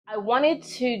I wanted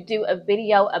to do a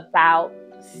video about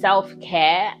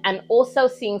self-care and also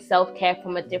seeing self-care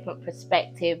from a different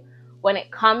perspective when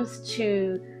it comes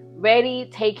to really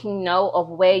taking note of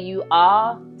where you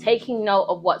are, taking note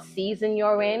of what season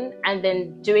you're in, and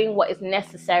then doing what is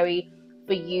necessary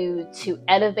for you to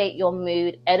elevate your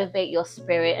mood, elevate your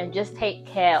spirit, and just take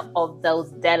care of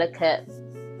those delicate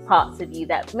parts of you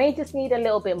that may just need a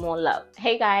little bit more love.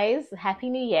 Hey guys, Happy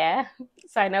New Year.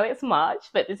 So I know it's March,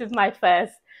 but this is my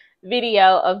first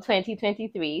video of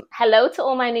 2023. Hello to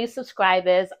all my new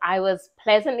subscribers. I was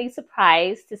pleasantly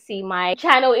surprised to see my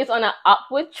channel is on an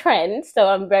upward trend, so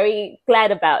I'm very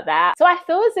glad about that. So I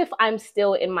feel as if I'm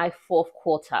still in my fourth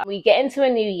quarter. We get into a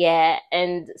new year,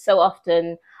 and so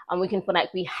often we can feel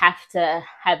like we have to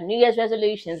have New Year's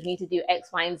resolutions, we need to do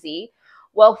X, Y, and Z.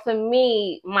 Well, for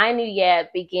me, my new year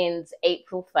begins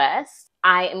April 1st.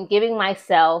 I am giving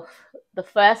myself the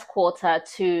first quarter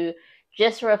to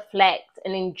just reflect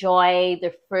and enjoy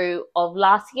the fruit of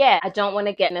last year. I don't want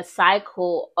to get in a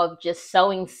cycle of just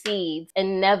sowing seeds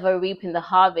and never reaping the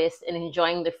harvest and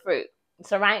enjoying the fruit.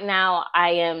 So right now I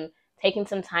am taking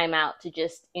some time out to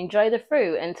just enjoy the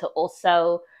fruit and to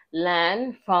also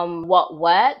learn from what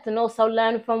worked and also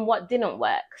learn from what didn't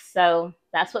work. So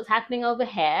that's what's happening over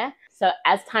here. So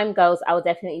as time goes, I will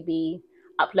definitely be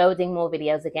uploading more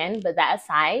videos again. But that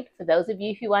aside, for those of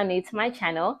you who are new to my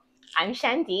channel, I'm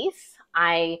Shandice.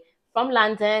 I'm from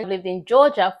London, lived in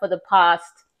Georgia for the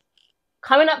past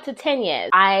coming up to 10 years.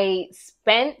 I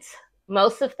spent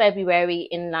most of February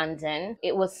in London.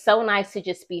 It was so nice to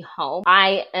just be home.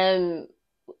 I am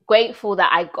grateful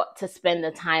that I got to spend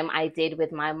the time I did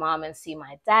with my mom and see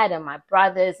my dad and my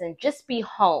brothers and just be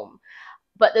home.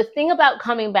 But the thing about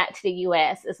coming back to the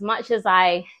US, as much as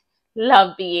I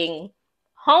love being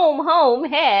home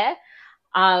here,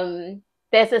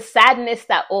 there's a sadness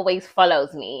that always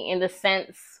follows me, in the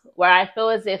sense where I feel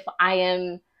as if I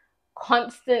am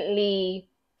constantly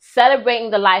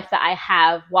celebrating the life that I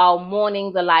have while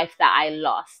mourning the life that I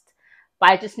lost.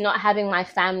 By just not having my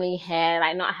family here,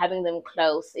 like not having them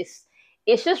close,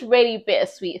 it's just really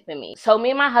bittersweet for me. So me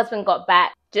and my husband got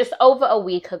back just over a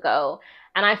week ago,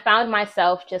 and I found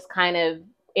myself just kind of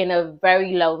in a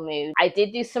very low mood. I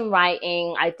did do some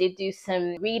writing, I did do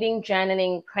some reading,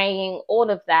 journaling, praying, all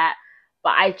of that,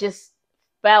 but I just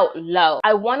felt low.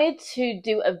 I wanted to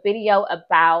do a video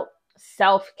about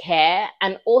self-care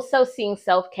and also seeing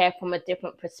self-care from a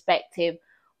different perspective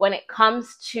when it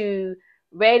comes to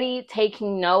really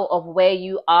taking note of where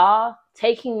you are,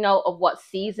 taking note of what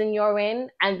season you're in,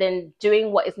 and then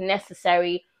doing what is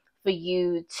necessary for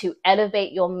you to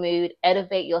elevate your mood,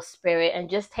 elevate your spirit, and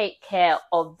just take care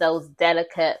of those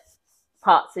delicate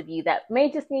parts of you that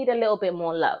may just need a little bit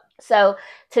more love. So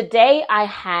today I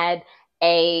had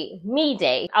a me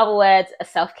day, in other words, a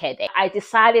self-care day. I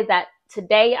decided that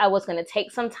today I was going to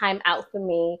take some time out for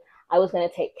me. I was going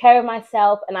to take care of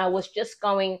myself, and I was just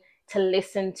going to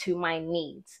listen to my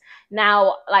needs.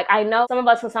 Now, like, I know some of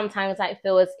us can sometimes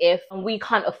feel as if we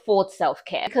can't afford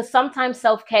self-care, because sometimes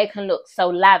self-care can look so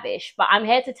lavish, but I'm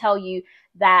here to tell you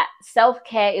that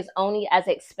self-care is only as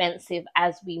expensive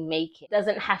as we make it. It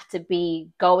doesn't have to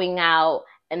be going out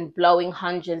and blowing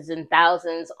hundreds and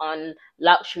thousands on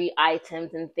luxury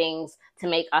items and things to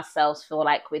make ourselves feel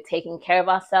like we're taking care of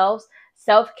ourselves.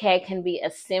 Self-care can be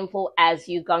as simple as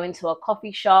you going to a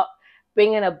coffee shop,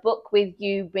 bringing a book with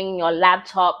you, bringing your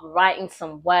laptop, writing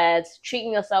some words,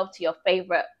 treating yourself to your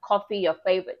favorite coffee, your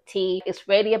favorite tea. It's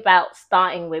really about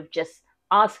starting with just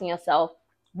asking yourself,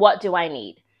 what do I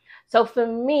need? So for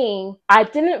me, I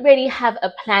didn't really have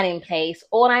a plan in place.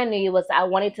 All I knew was that I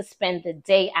wanted to spend the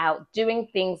day out doing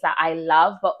things that I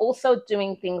love, but also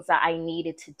doing things that I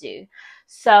needed to do.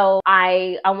 So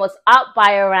I was up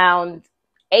by around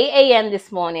 8 a.m.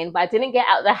 this morning, but I didn't get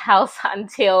out of the house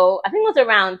until I think it was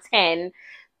around 10,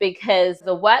 because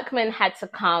the workmen had to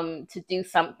come to do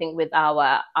something with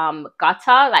our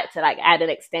gutter, to add an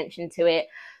extension to it.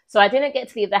 So I didn't get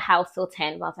to leave the house till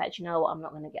 10, but I was like, you know what, I'm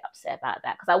not going to get upset about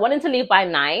that, because I wanted to leave by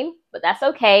 9, but that's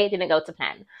okay. It didn't go to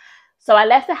plan. So I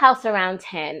left the house around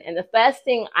 10, and the first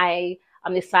thing I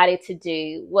decided to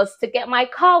do was to get my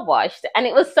car washed. And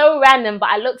it was so random, but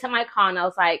I looked at my car and I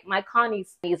was like, my car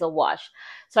needs a wash.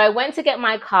 So I went to get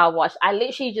my car washed. I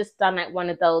literally just done one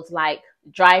of those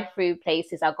drive-through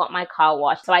places. I got my car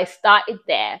washed. So I started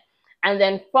there. And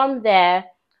then from there,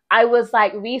 I was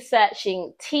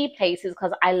researching tea places,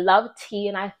 because I love tea,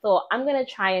 and I thought I'm going to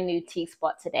try a new tea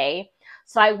spot today.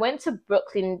 So I went to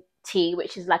Brooklyn Tea,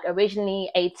 which is originally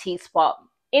a tea spot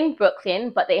in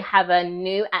Brooklyn, but they have a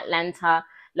new Atlanta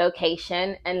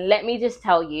location. And let me just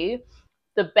tell you,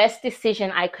 the best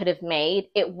decision I could have made.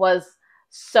 It was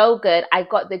So good. I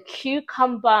got the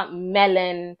cucumber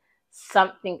melon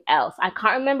something else. I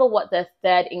can't remember what the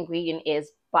third ingredient is,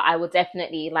 but I will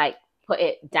definitely like put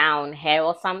it down here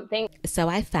or something. So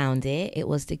I found it. It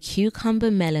was the cucumber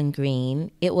melon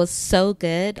green. It was so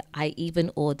good. I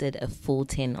even ordered a full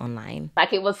tin online.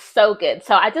 Like it was so good.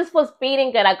 So I just was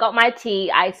feeling good. I got my tea.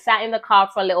 I sat in the car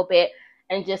for a little bit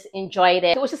and just enjoyed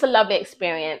it. It was just a lovely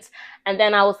experience. And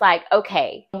then I was like,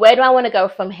 okay, where do I want to go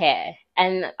from here?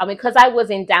 And I mean, because I was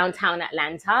in downtown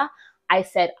Atlanta, I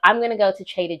said, I'm going to go to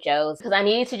Trader Joe's because I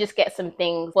needed to just get some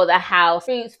things for the house,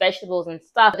 fruits, vegetables and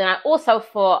stuff. Then I also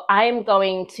thought I'm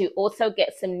going to also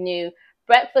get some new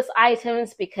breakfast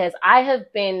items because I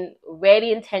have been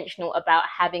really intentional about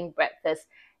having breakfast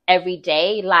every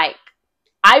day. Like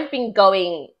I've been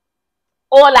going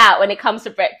all out when it comes to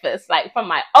breakfast, like from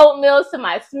my oatmeal to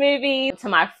my smoothies to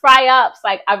my fry ups.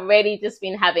 Like I've really just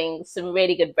been having some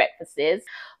really good breakfasts,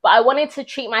 but I wanted to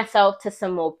treat myself to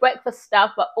some more breakfast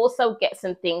stuff, but also get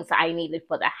some things that I needed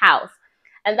for the house.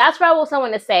 And that's where I also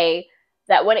want to say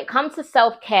that when it comes to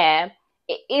self-care,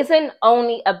 it isn't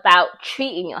only about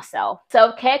treating yourself.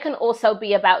 Self-care can also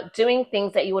be about doing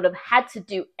things that you would have had to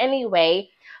do anyway,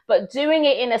 but doing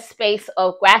it in a space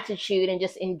of gratitude and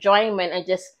just enjoyment and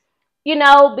just, you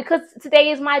know, because today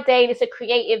is my day and it's a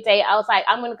creative day. I was like,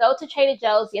 I'm going to go to Trader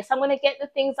Joe's. Yes, I'm going to get the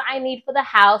things that I need for the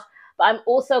house, but I'm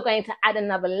also going to add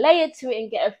another layer to it and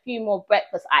get a few more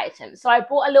breakfast items. So I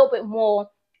brought a little bit more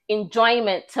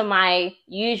enjoyment to my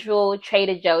usual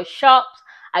Trader Joe's shops.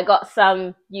 I got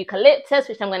some eucalyptus,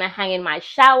 which I'm going to hang in my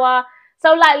shower.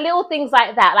 So like little things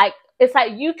like that. Like it's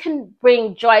like you can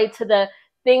bring joy to the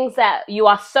things that you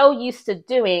are so used to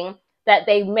doing that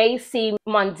they may seem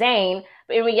mundane,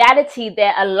 but in reality,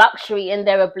 they're a luxury and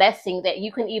they're a blessing that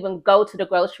you can even go to the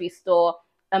grocery store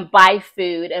and buy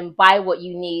food and buy what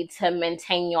you need to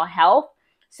maintain your health.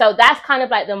 So that's kind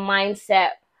of like the mindset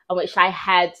on which I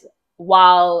had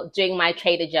while doing my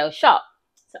Trader Joe's shop.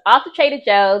 So after Trader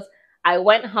Joe's, I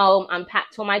went home,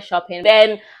 unpacked all my shopping.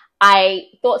 Then I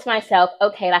thought to myself,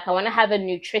 okay, like I want to have a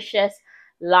nutritious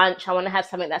lunch. I want to have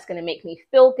something that's going to make me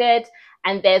feel good.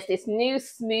 And there's this new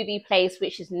smoothie place,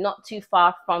 which is not too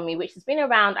far from me, which has been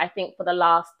around, I think, for the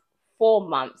last 4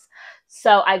 months.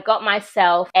 So I got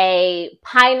myself a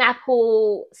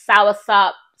pineapple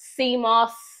soursop sea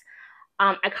moss.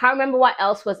 I can't remember what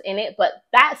else was in it, but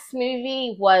that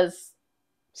smoothie was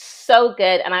so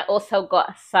good. And I also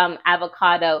got some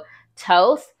avocado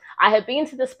toast. I have been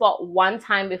to the spot one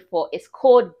time before. It's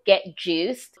called Get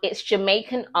Juiced. It's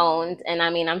Jamaican owned. And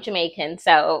I mean, I'm Jamaican,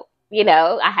 so, you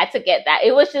know, I had to get that.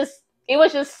 It was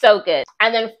just so good.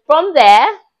 And then from there,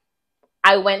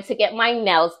 I went to get my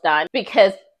nails done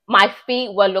because my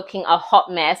feet were looking a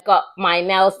hot mess. Got my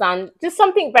nails done, just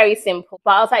something very simple.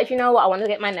 But I was like, you know what? I want to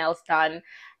get my nails done.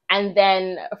 And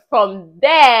then from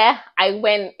there, I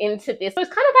went into this. So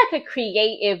it's kind of like a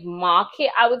creative market,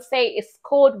 I would say. It's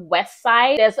called West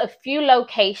Side. There's a few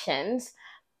locations,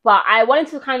 but I wanted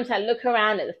to kind of like look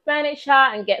around at the furniture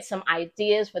and get some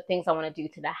ideas for things I want to do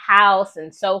to the house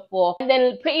and so forth. And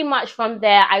then pretty much from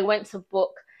there, I went to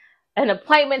book an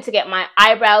appointment to get my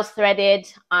eyebrows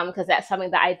threaded because that's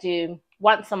something that I do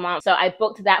once a month. So I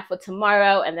booked that for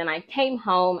tomorrow, and then I came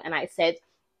home and I said,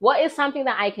 what is something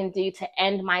that I can do to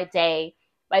end my day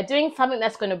by doing something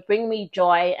that's going to bring me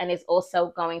joy and is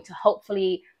also going to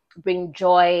hopefully bring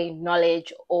joy,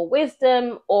 knowledge, or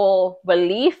wisdom or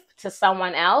relief to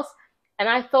someone else? And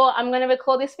I thought I'm going to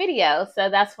record this video.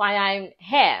 So that's why I'm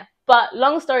here. But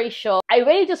long story short, I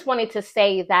really just wanted to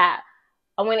say that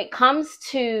when it comes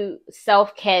to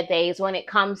self-care days, when it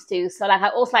comes to, so like I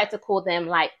also like to call them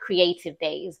like creative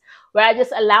days, where I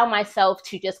just allow myself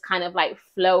to just kind of like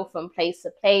flow from place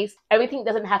to place. Everything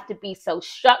doesn't have to be so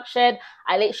structured.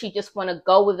 I literally just want to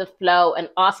go with the flow and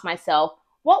ask myself,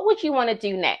 what would you want to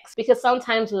do next? Because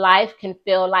sometimes life can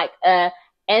feel like a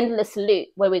endless loop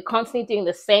where we're constantly doing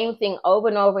the same thing over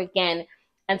and over again.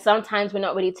 And sometimes we're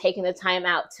not really taking the time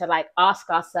out to like ask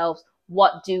ourselves,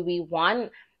 what do we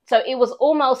want? So it was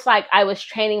almost like I was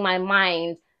training my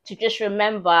mind to just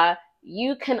remember,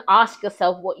 you can ask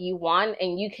yourself what you want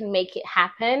and you can make it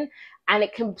happen. And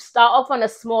it can start off on a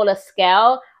smaller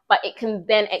scale, but it can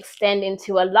then extend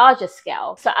into a larger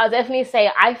scale. So I'll definitely say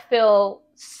I feel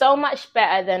so much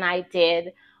better than I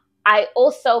did. I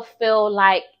also feel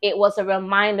like it was a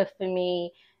reminder for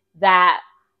me that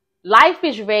life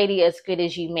is really as good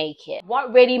as you make it.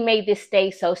 What really made this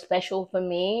day so special for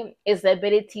me is the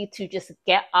ability to just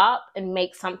get up and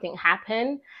make something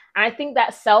happen. And I think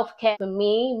that self-care for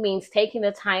me means taking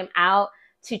the time out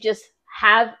to just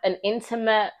have an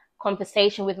intimate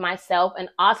conversation with myself and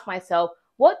ask myself,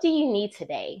 what do you need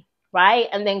today? right?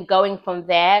 And then going from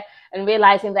there and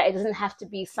realizing that it doesn't have to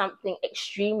be something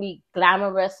extremely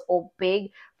glamorous or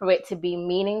big for it to be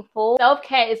meaningful.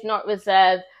 Self-care is not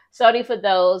reserved solely for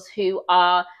those who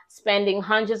are spending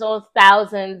hundreds or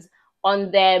thousands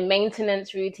on their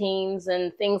maintenance routines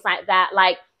and things like that.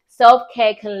 Like,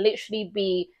 self-care can literally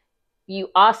be you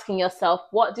asking yourself,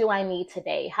 what do I need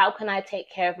today? How can I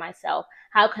take care of myself?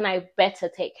 How can I better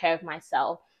take care of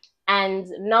myself? And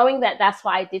knowing that that's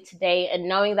what I did today, and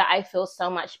knowing that I feel so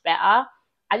much better,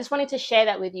 I just wanted to share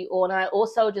that with you all. And I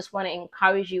also just want to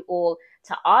encourage you all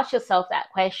to ask yourself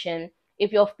that question.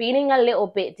 If you're feeling a little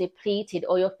bit depleted,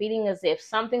 or you're feeling as if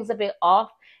something's a bit off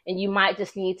and you might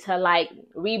just need to like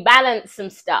rebalance some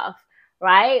stuff,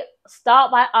 right?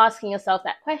 Start by asking yourself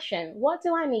that question. What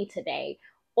do I need today?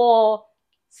 Or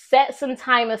set some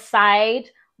time aside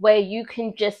where you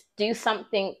can just do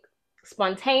something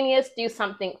spontaneous, do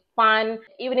something fun,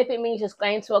 even if it means just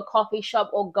going to a coffee shop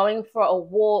or going for a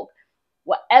walk.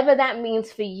 Whatever that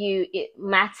means for you, it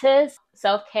matters.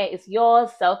 Self-care is yours.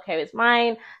 Self-care is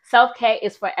mine. Self-care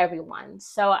is for everyone.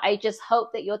 So I just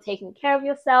hope that you're taking care of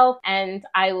yourself, and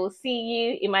I will see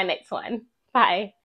you in my next one. Bye.